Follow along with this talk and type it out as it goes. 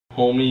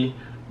Homie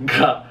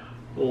got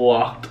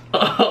locked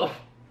up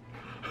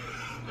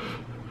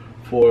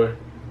for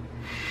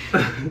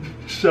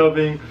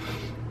shoving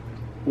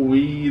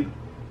weed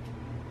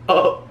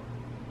up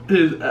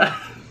his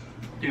ass.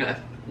 You're not.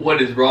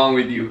 What is wrong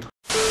with you?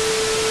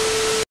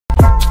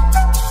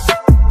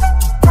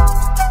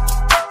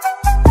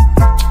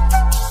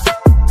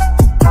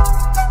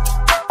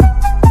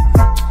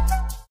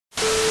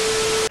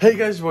 Hey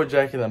guys, it's your boy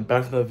Jacky and I'm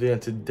back with another video,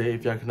 and today,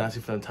 if y'all cannot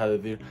see from the title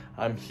of the video,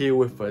 I'm here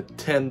with a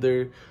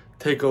Tinder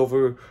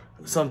takeover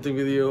something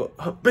video.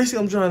 Basically,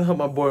 I'm trying to help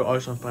my boy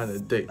Arshawn find a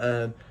date.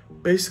 And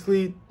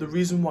basically, the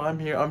reason why I'm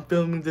here, I'm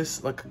filming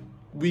this like a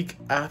week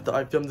after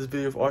I filmed this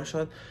video for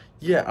Arshawn.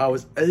 Yeah, I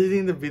was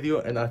editing the video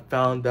and I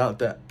found out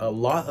that a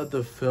lot of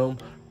the film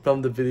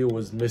from the video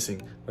was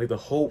missing. Like the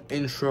whole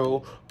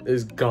intro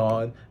is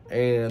gone,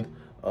 and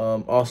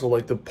also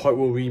like the part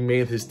where we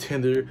made his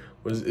Tinder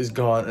is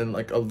gone, and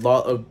like a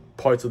lot of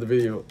parts of the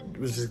video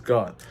was just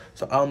gone.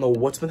 So I don't know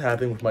what's been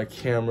happening with my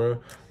camera.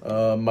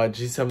 My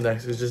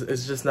G7X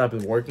it's just not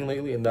been working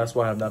lately, and that's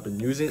why I have not been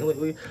using it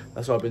lately.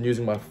 That's why I've been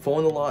using my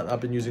phone a lot. I've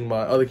been using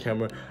my other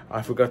camera.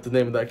 I forgot the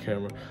name of that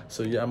camera.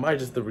 So yeah, I might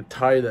just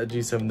retire that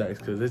G7X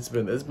because it's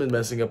been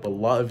messing up a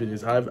lot of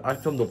videos. I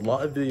filmed a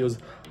lot of videos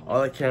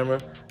on that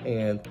camera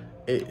and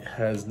it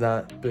has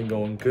not been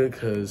going good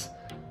because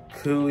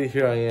clearly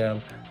here I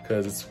am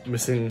because it's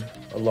missing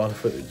a lot of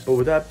footage. But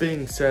with that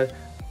being said,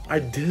 I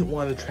didn't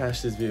want to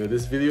trash this video.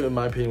 This video, in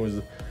my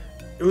opinion,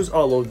 was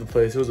all over the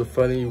place. It was a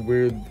funny,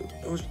 weird.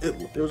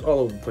 It was all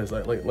over the place.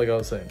 Like I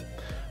was saying,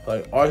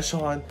 like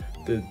Arshawn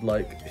did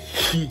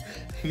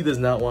he does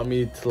not want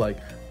me to like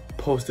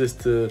post this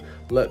to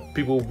let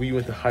people we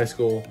went to high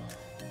school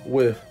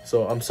with.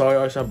 So I'm sorry,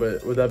 Arshawn.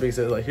 But with that being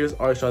said, like here's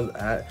Arshawn's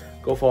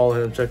 @ go follow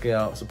him, check him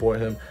out, support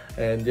him.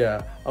 And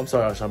yeah, I'm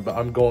sorry Arshawn, but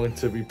I'm going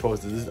to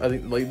repost this. I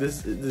think like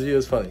this video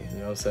is funny, you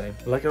know what I'm saying?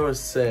 Like I was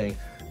saying,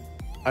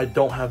 I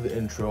don't have the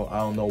intro. I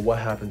don't know what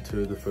happened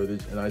to the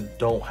footage, and I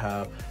don't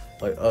have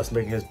like us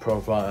making his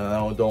profile, and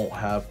I don't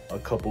have a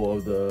couple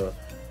of the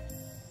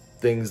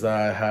things that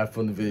I have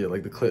from the video,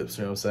 like the clips,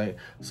 you know what I'm saying?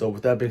 So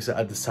with that being said,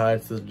 I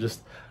decided to just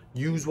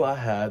use what I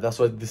had. That's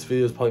why this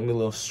video is probably gonna be a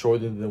little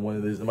shorter than what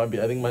it is. I think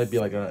it might be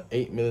like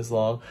 8 minutes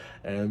long,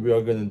 and we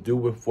are gonna do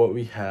with what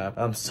we have.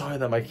 I'm sorry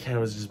that my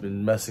camera's just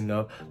been messing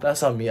up.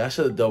 That's on me. I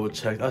should have double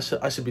checked. I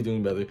should be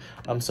doing better.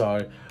 I'm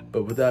sorry.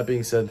 But with that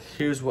being said,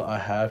 here's what I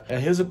have,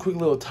 and here's a quick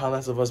little time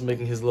lapse of us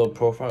making his little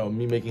profile, or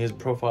me making his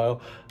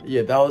profile.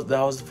 Yeah, that was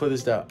the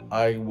footage that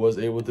I was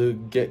able to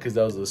get because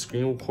that was a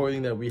screen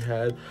recording that we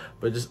had.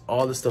 But just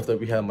all the stuff that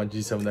we had on my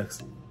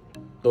G7X,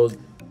 those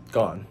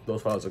gone.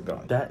 Those files are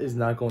gone. That is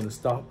not going to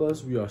stop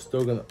us. We are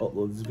still going to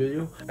upload this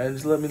video, and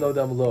just let me know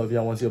down below if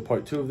y'all want to see a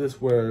part 2 of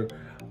this where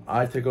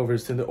I take over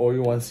his Tinder, or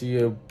you want to see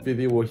a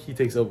video where he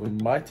takes over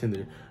my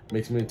Tinder,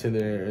 makes me a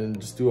Tinder, and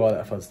just do all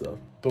that fun stuff.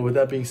 But with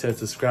that being said,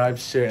 subscribe,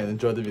 share, and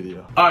enjoy the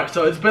video. Alright,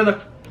 so it's been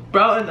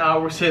about an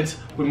hour since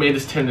we made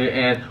this Tinder,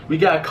 and we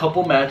got a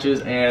couple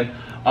matches, and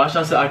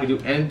Arshawn said I could do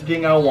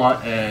anything I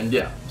want, and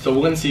yeah. So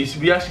we're gonna see.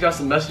 So we actually got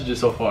some messages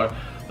so far.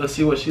 Let's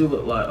see what she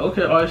looked like.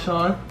 Okay,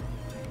 Arshawn,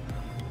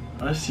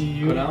 I see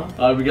you. Go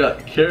down. We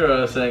got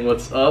Kara saying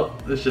what's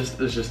up. It's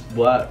just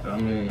black. I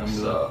mean,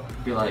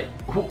 be like,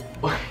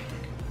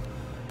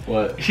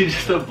 what? It's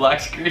just a black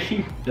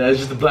screen. Yeah, it's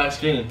just a black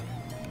screen.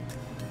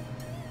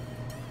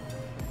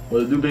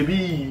 What it do,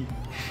 baby?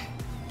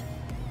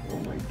 Oh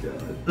my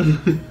god.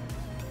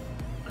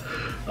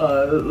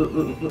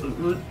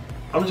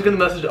 I'm just gonna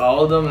message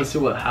all of them and see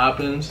what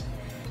happens.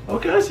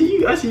 Okay, I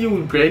see you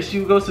with Grace.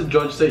 She goes to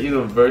Georgia State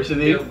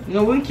University. Yep. You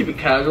know, we can keep it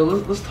casual.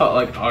 Let's talk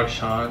like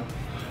Arshawn.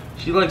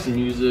 She likes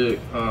music.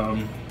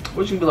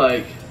 What you can be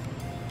like,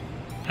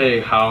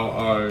 hey, how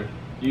are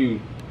you?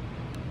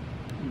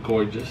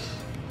 Gorgeous.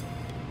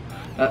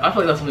 I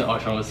feel like that's something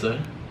Arshawn would say.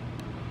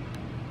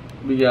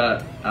 We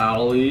got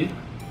Allie.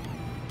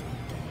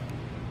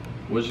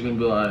 What you gonna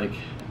be like,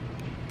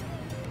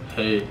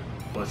 hey,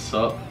 what's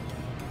up?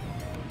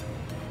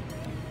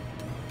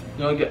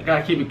 You know,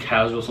 gotta keep it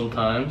casual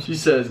sometimes. She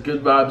says,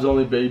 good vibes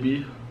only,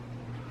 baby.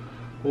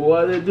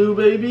 What it do,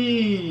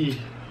 baby?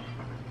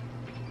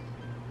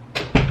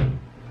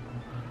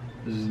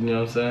 This is, you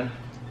know what I'm saying?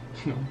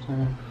 You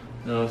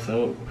know what I'm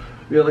saying?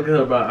 We gotta look at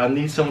her about, I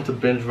need someone to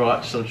binge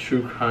watch some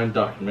true crime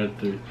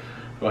documentary.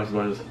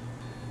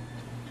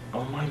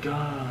 Oh my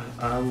god,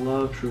 I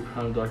love true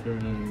crime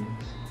documentaries.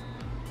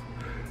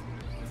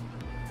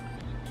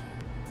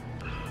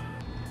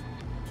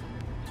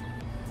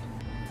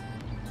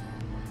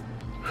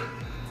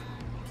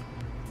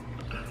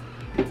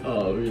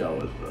 Oh yeah,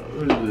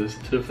 who is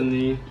this?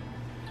 Tiffany.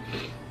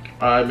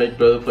 I make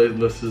better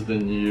playlists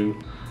than you.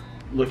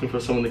 Looking for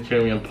someone to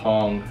carry me on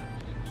Pong.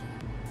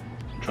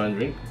 Try and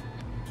drink.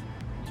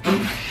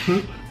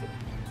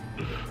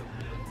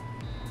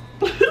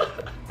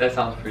 That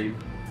sounds pretty.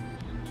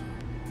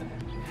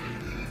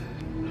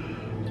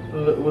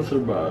 What's her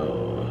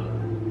bio?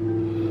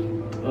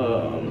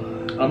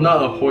 I'm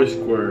not a horse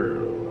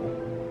squirrel.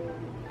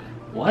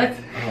 What?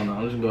 I don't know.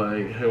 I'm just gonna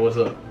be like, hey, what's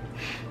up?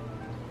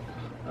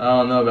 I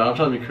don't know, but I'm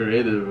trying to be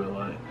creative, but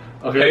like,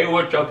 Okay,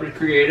 what's up with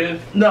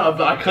creative? No,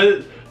 but I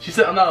couldn't. She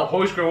said I'm not a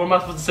horse girl. What am I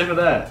supposed to say for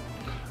that?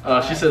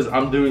 She says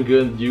I'm doing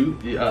good. You?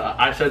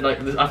 I said like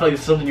this, I feel like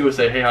it's something you would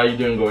say. Hey, how you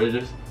doing,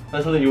 gorgeous?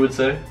 That's something you would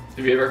say.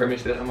 Have you ever heard me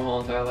say that in my whole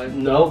entire life?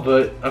 No,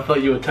 but I feel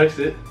like you would text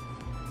it.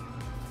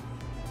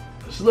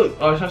 So look,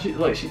 but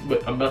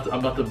I'm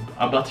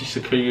about to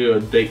secure you a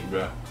date,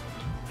 bro.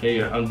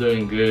 Hey, I'm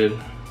doing good.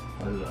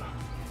 What is that?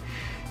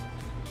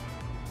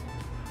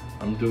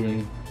 I'm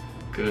doing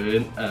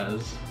good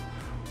as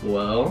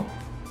well.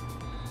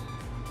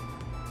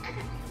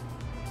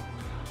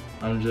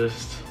 I'm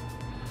just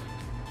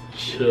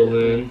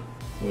chilling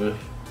with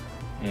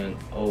an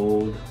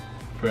old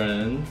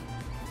friend.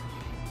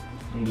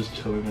 I'm just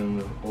chilling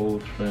with an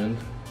old friend,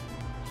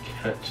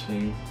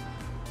 catching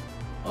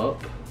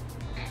up.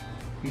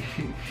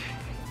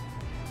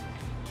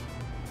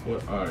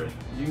 What are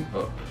you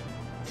up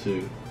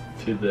to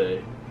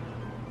today?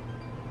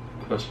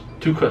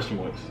 Two question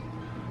marks.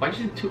 Why'd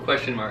you do 2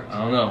 question marks? I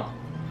don't know.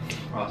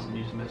 Austin,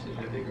 you just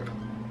messaged every girl.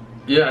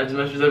 Yeah, I just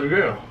messaged every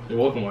girl. You're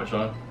welcome,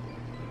 Marshawn.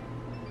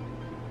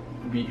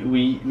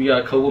 We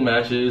got a couple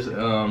matches.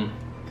 I'm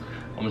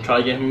gonna try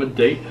to get him a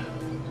date.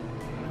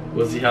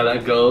 We'll see how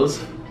that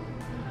goes.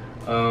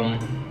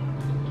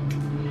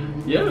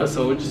 Yeah,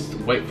 so we'll just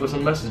wait for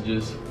some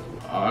messages.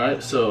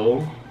 Alright,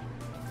 so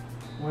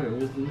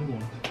where's the new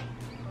one?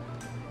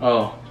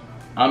 Oh,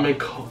 I'm in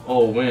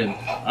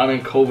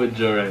COVID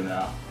jail right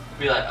now.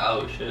 Be like,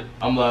 oh shit.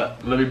 I'm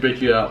like, let me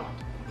break you out.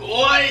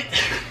 What?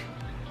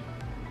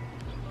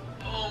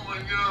 Oh my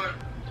god.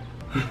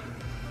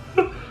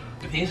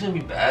 You think it's gonna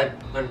be bad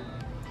when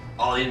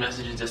all these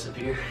messages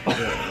disappear?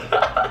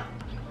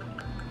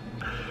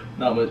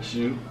 Not much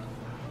you.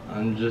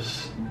 I'm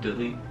just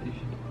Delete.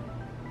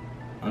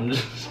 I'm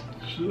just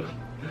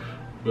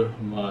with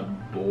my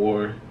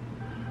boy.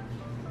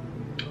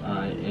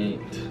 I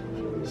ain't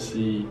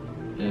see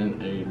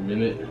in a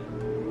minute.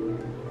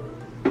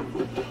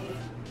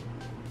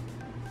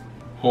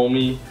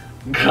 Homie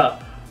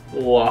got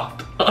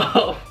locked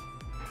up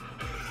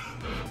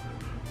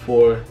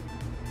for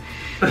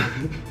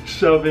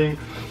shoving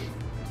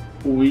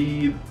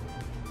weed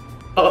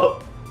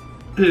up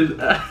his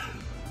ass.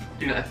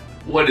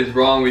 What is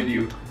wrong with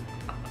you?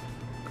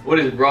 What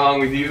is wrong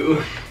with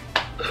you?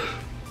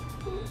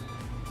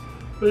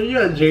 But you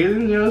got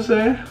Jaden, you know what I'm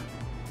saying?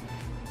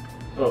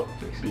 Oh,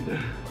 be there.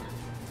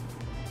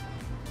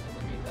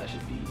 That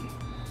should be.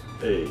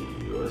 Hey,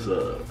 what's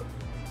up?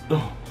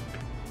 Oh.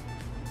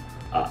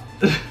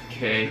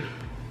 Okay.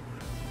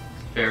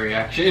 Fair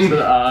reaction.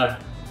 So,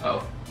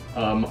 Oh.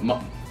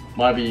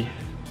 Might be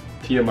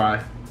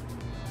TMI.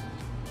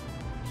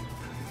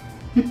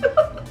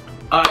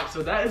 Alright,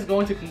 so that is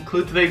going to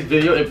conclude today's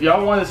video. If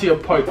y'all want to see a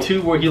part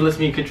 2 where he lets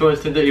me control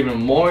his Tinder even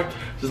more,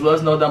 just let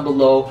us know down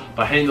below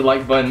by hitting the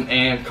like button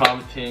and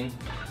commenting.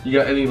 You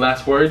got any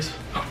last words?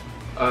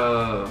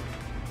 No.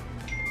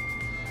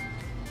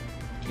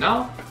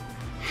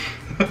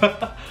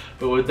 But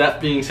with that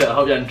being said, I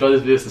hope y'all enjoyed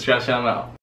this video. Subscribe, channel out.